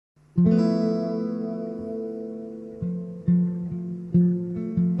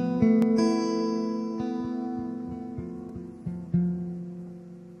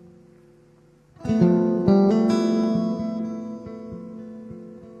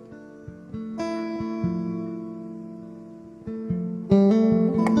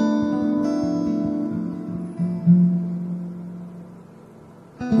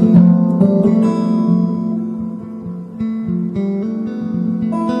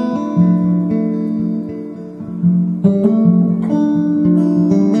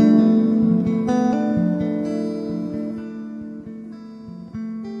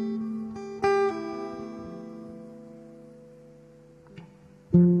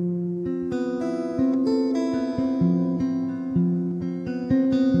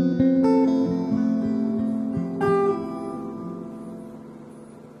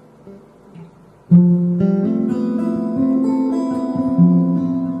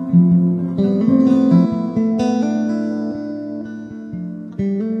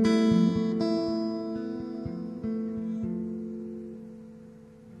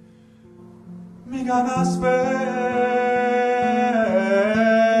میگن اسب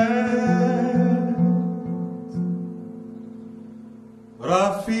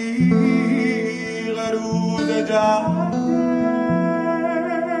رفیق روز جنگ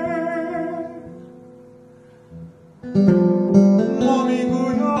ما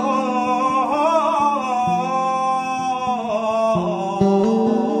میگویم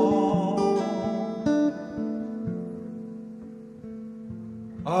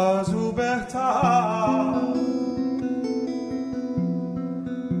از او بهتر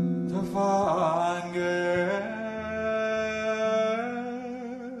تفنگه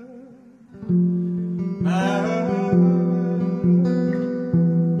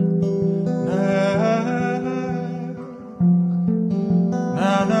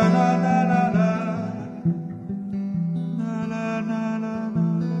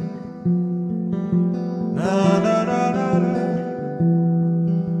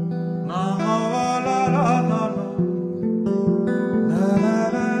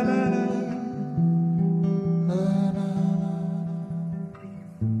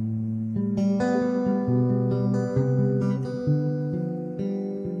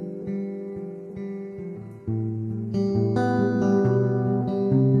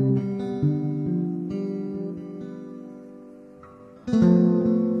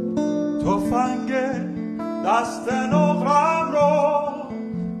تفنگ دست نقرم رو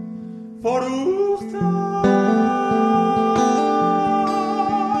فروختم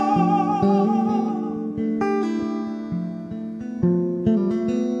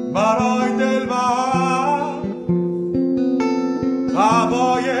برای دلبر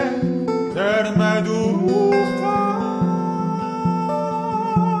قبای ترم دوختم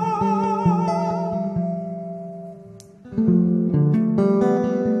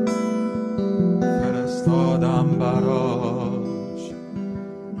فرستادم براش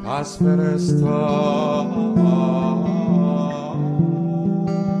پس فرستاد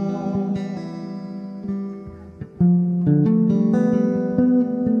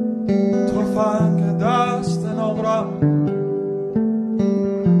تفنگ دست نقرم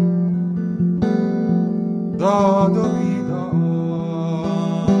داد و بیداد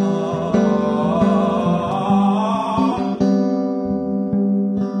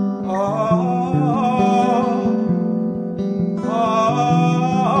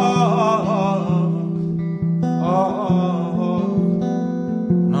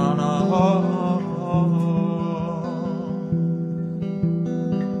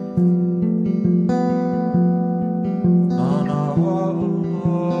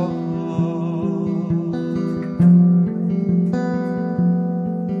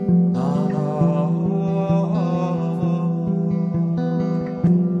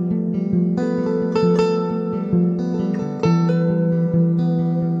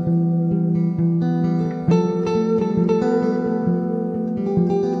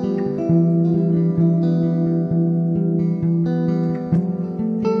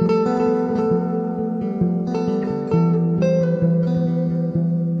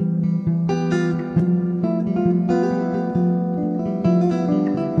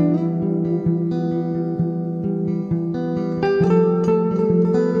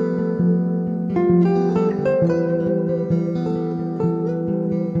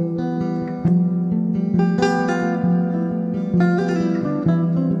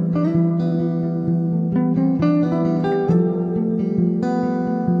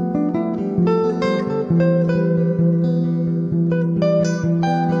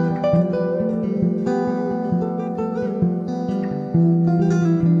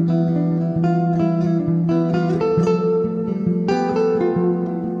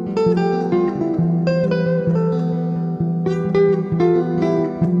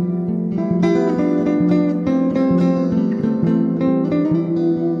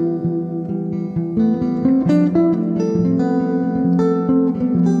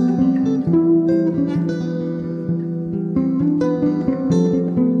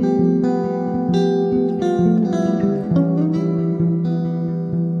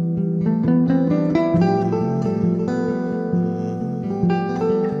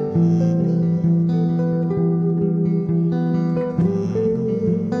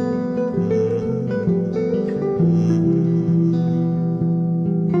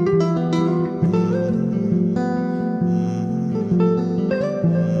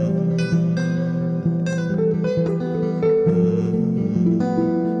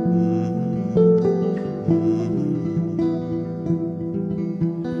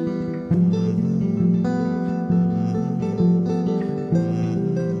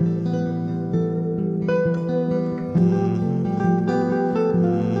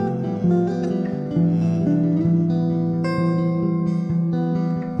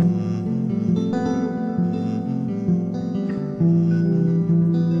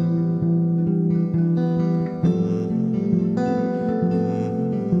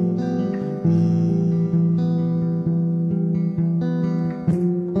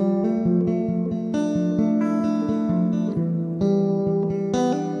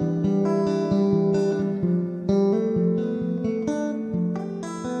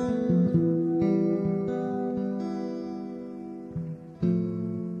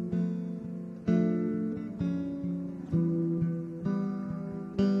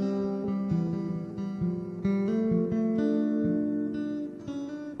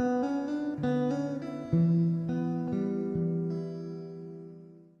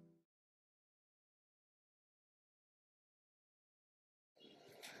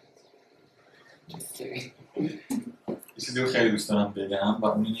یه چیزی رو خیلی دوست دارم بگم و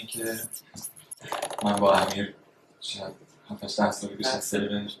اون اینه که من با امیر شاید 7-8 سال پیش از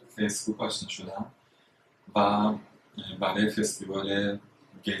طریق فیسبوک آشنا شدم و برای فستیوال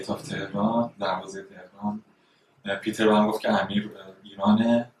گیت آف تهران، دروازه تهران، پیتر به من گفت که امیر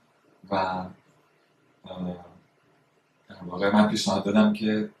ایرانه و در واقع من پیشنهاد دادم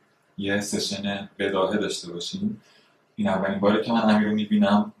که یه سشن بداهه داشته باشیم. این اولین باره که من امیر رو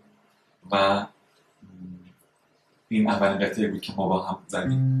میبینم و این اولین قطعه بود که ما با هم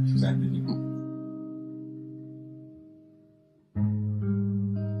زدیم تو زندگیمون.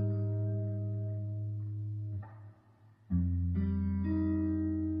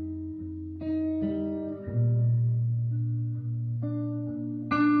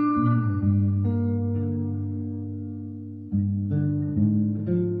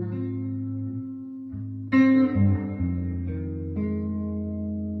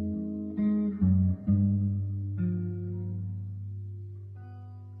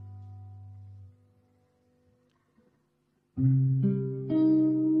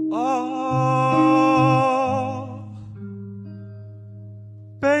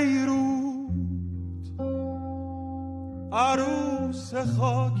 عروس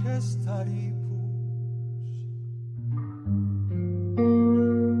خاکستری پوش،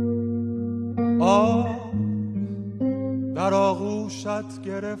 آه در آغوشت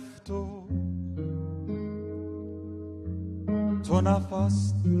گرفت و تو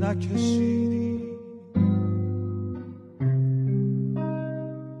نفس نکشیدی،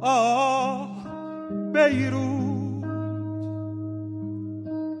 آه بیروت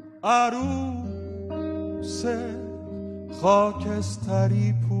عروس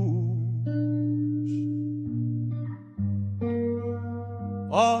خاکستری پوش،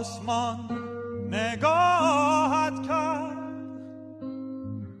 آسمان نگاهت کرد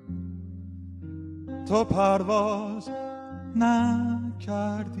تو پرواز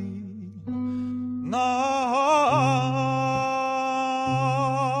نکردی،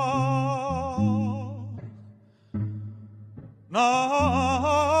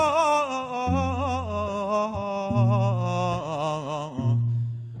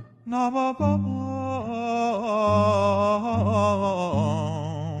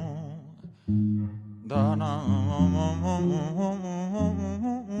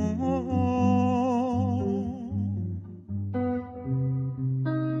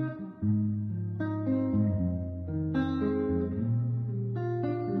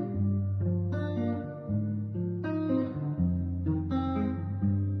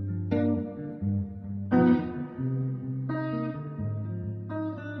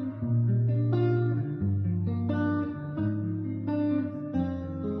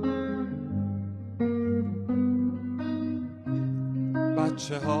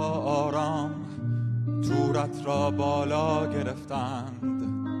 بچه ها آرام تورت را بالا گرفتند،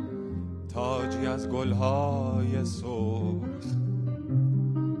 تاجی از گلهای سرخ،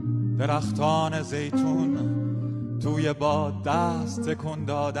 درختان زیتون توی باد دست تکون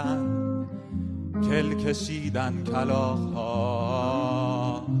دادند، کل کشیدن کلاغ‌ها.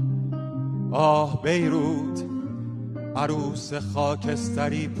 آه بیروت عروس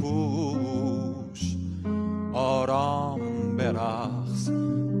خاکستری پوش، آرام برقص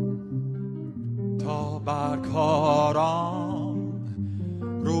تا برگ آرام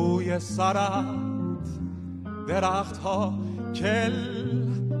روی سرت، درخت ها کل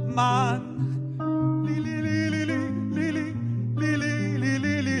من لیلی لیلی لیلی لیلی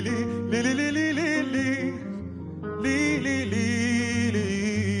لیلی لیلی لیلی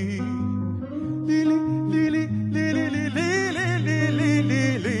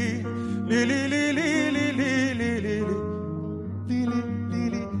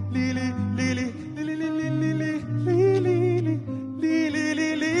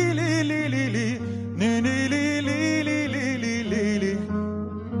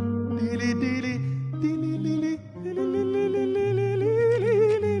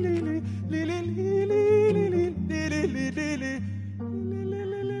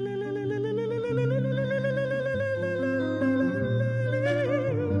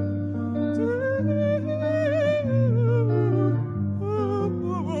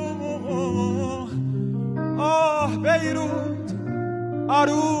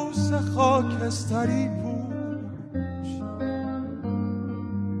عروس خاکستری پوش،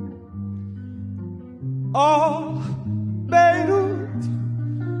 آه بیروت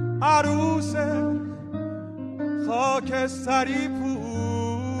عروس خاکستری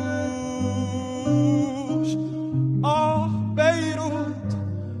پوش، آه بیروت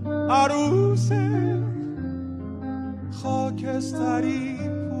عروس خاکستری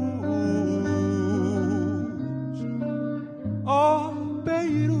پوش.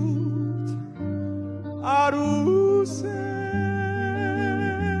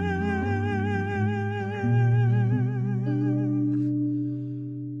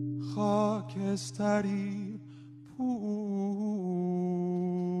 روسری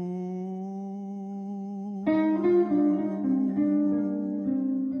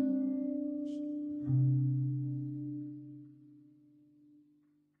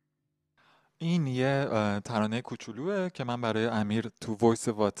این یه ترانه کوچولوه که من برای امیر تو وایس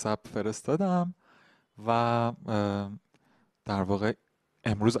واتساپ فرستادم و در واقع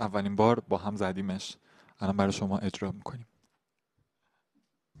امروز اولین بار با هم زدیمش. الان برای شما اجرا میکنیم.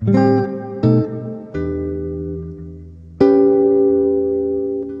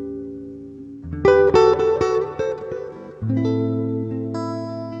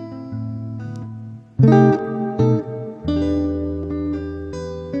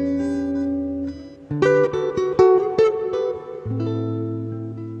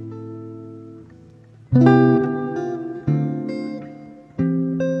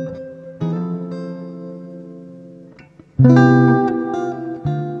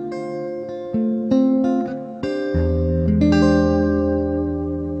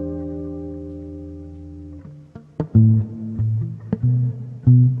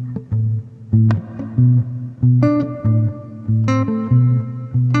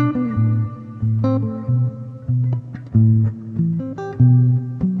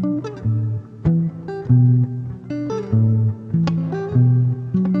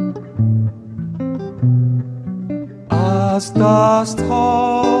 از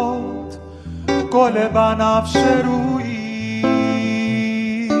دست‌هات گل بنفشه رویی،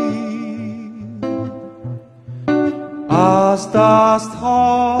 از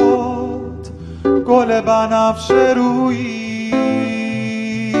دست‌هات گل بنفشه رویی،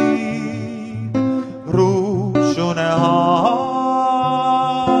 رو شونه ها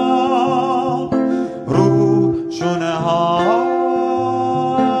رو شونه ها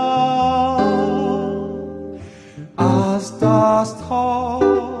از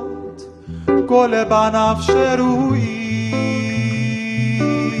دست‌هات گل بنفشه رویی،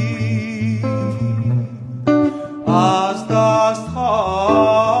 از دست‌هات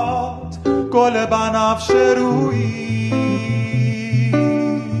گل بنفشه رویی،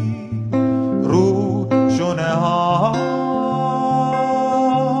 رو شونه ها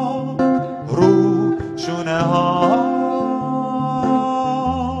رو شونه ها.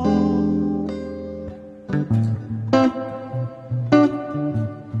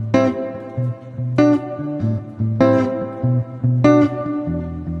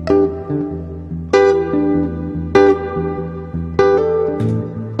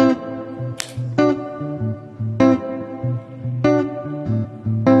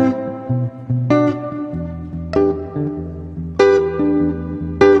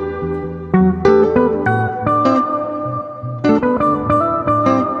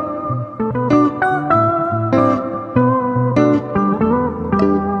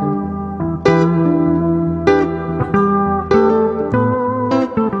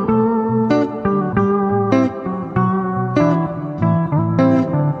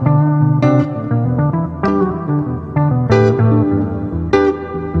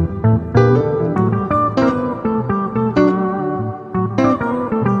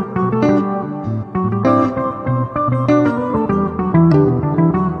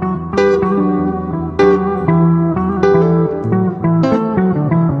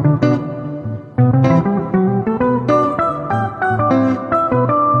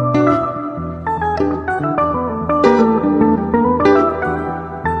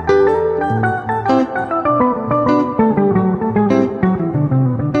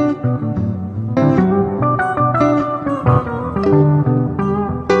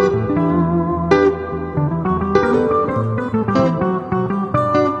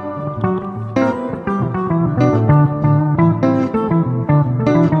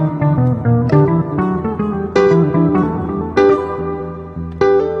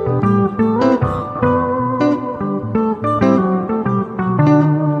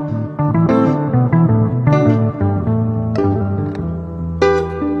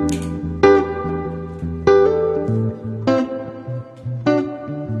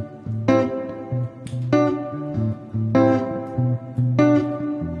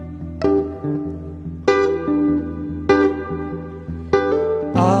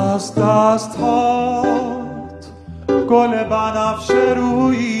 از دست‌هات گل بنفشه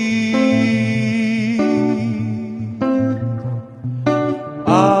رویی،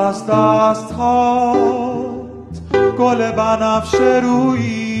 از دست‌هات گل بنفشه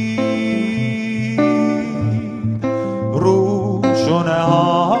رویی، رو شونه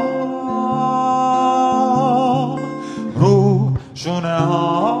ها رو شونه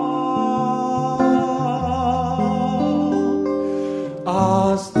ها.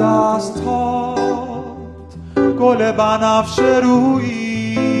 از دست‌هات گل بنفشه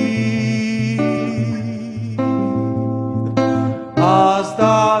رویی از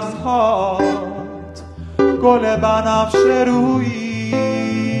دستهات گل بنفشه رویی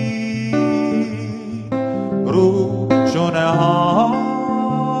رو شونه ها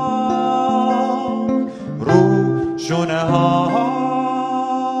رو شونه ها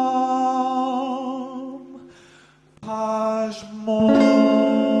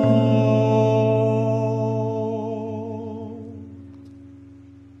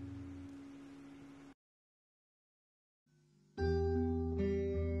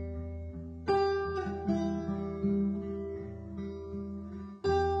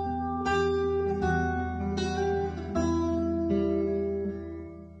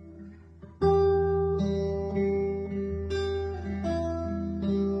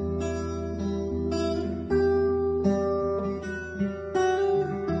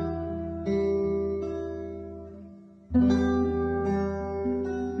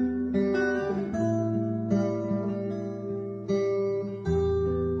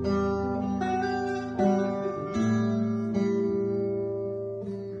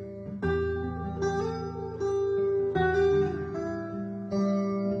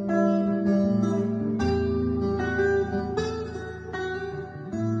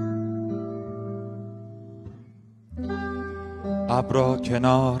ابرا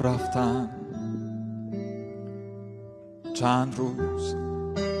کنار رفتن چند روز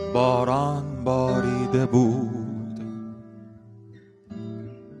باران باریده بود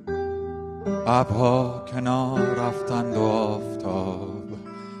ابرها کنار رفتند و آفتاب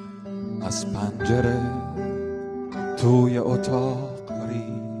از پنجره توی اتاق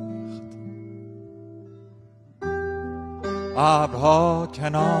ریخت ابرها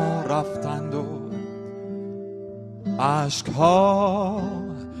کنار رفتند و اشک‌ها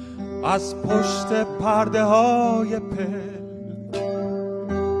از پشت پرده های پلک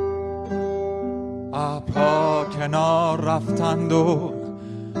ابرها کنار رفتند و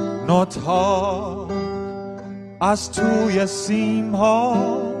نوت‌ها از توی سیم‌ها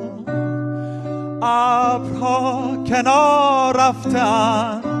ابرها کنار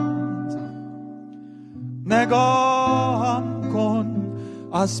رفتند نگاهم کن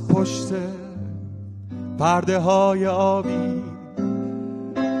از پشت پرده های آبی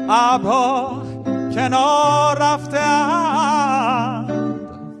ابرها کنار رفتند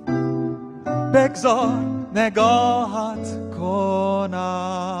بگذار نگاهت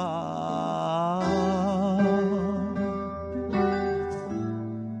کنم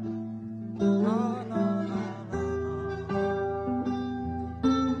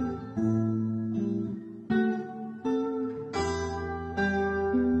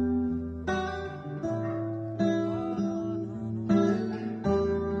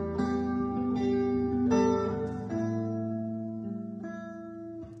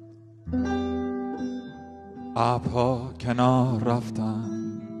ابرها کنار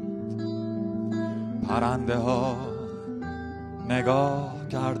رفتند پرنده ها نگاه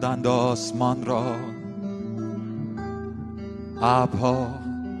کردند آسمان را ابرها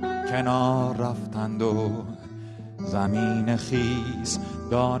کنار رفتند و زمین خیس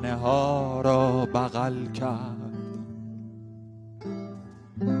دانه ها را بغل کرد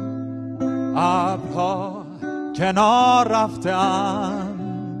ابرها کنار رفتند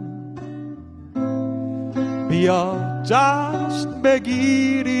بیا جشن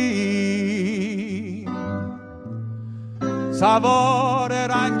بگیریم سوار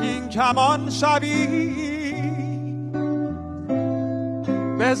رنگین کمان شویم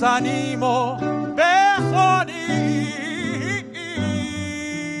بزنیم و بخوانیم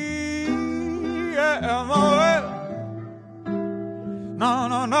نا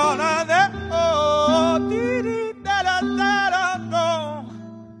نا نا نا دیری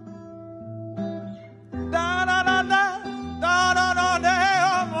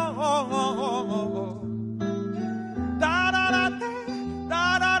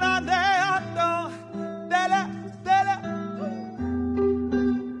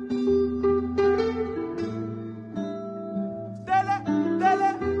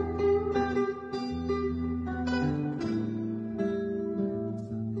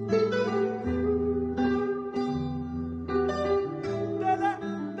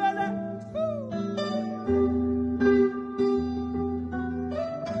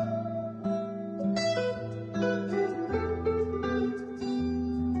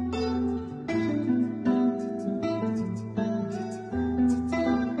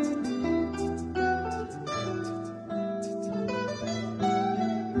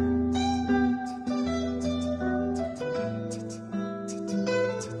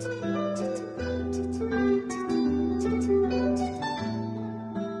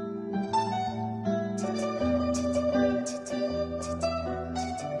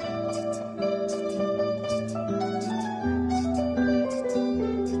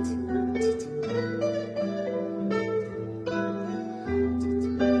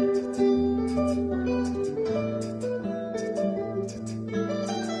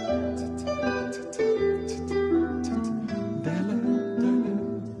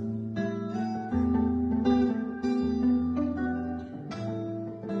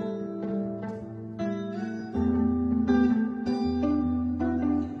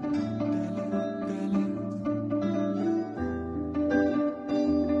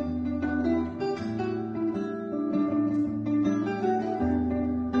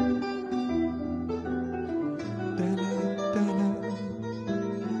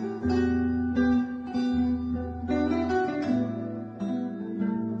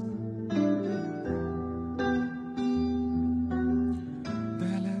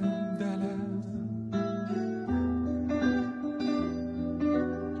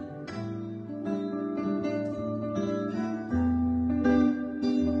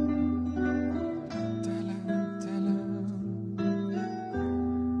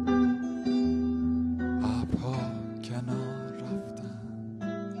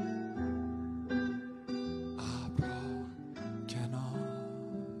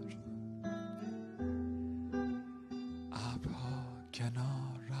کنار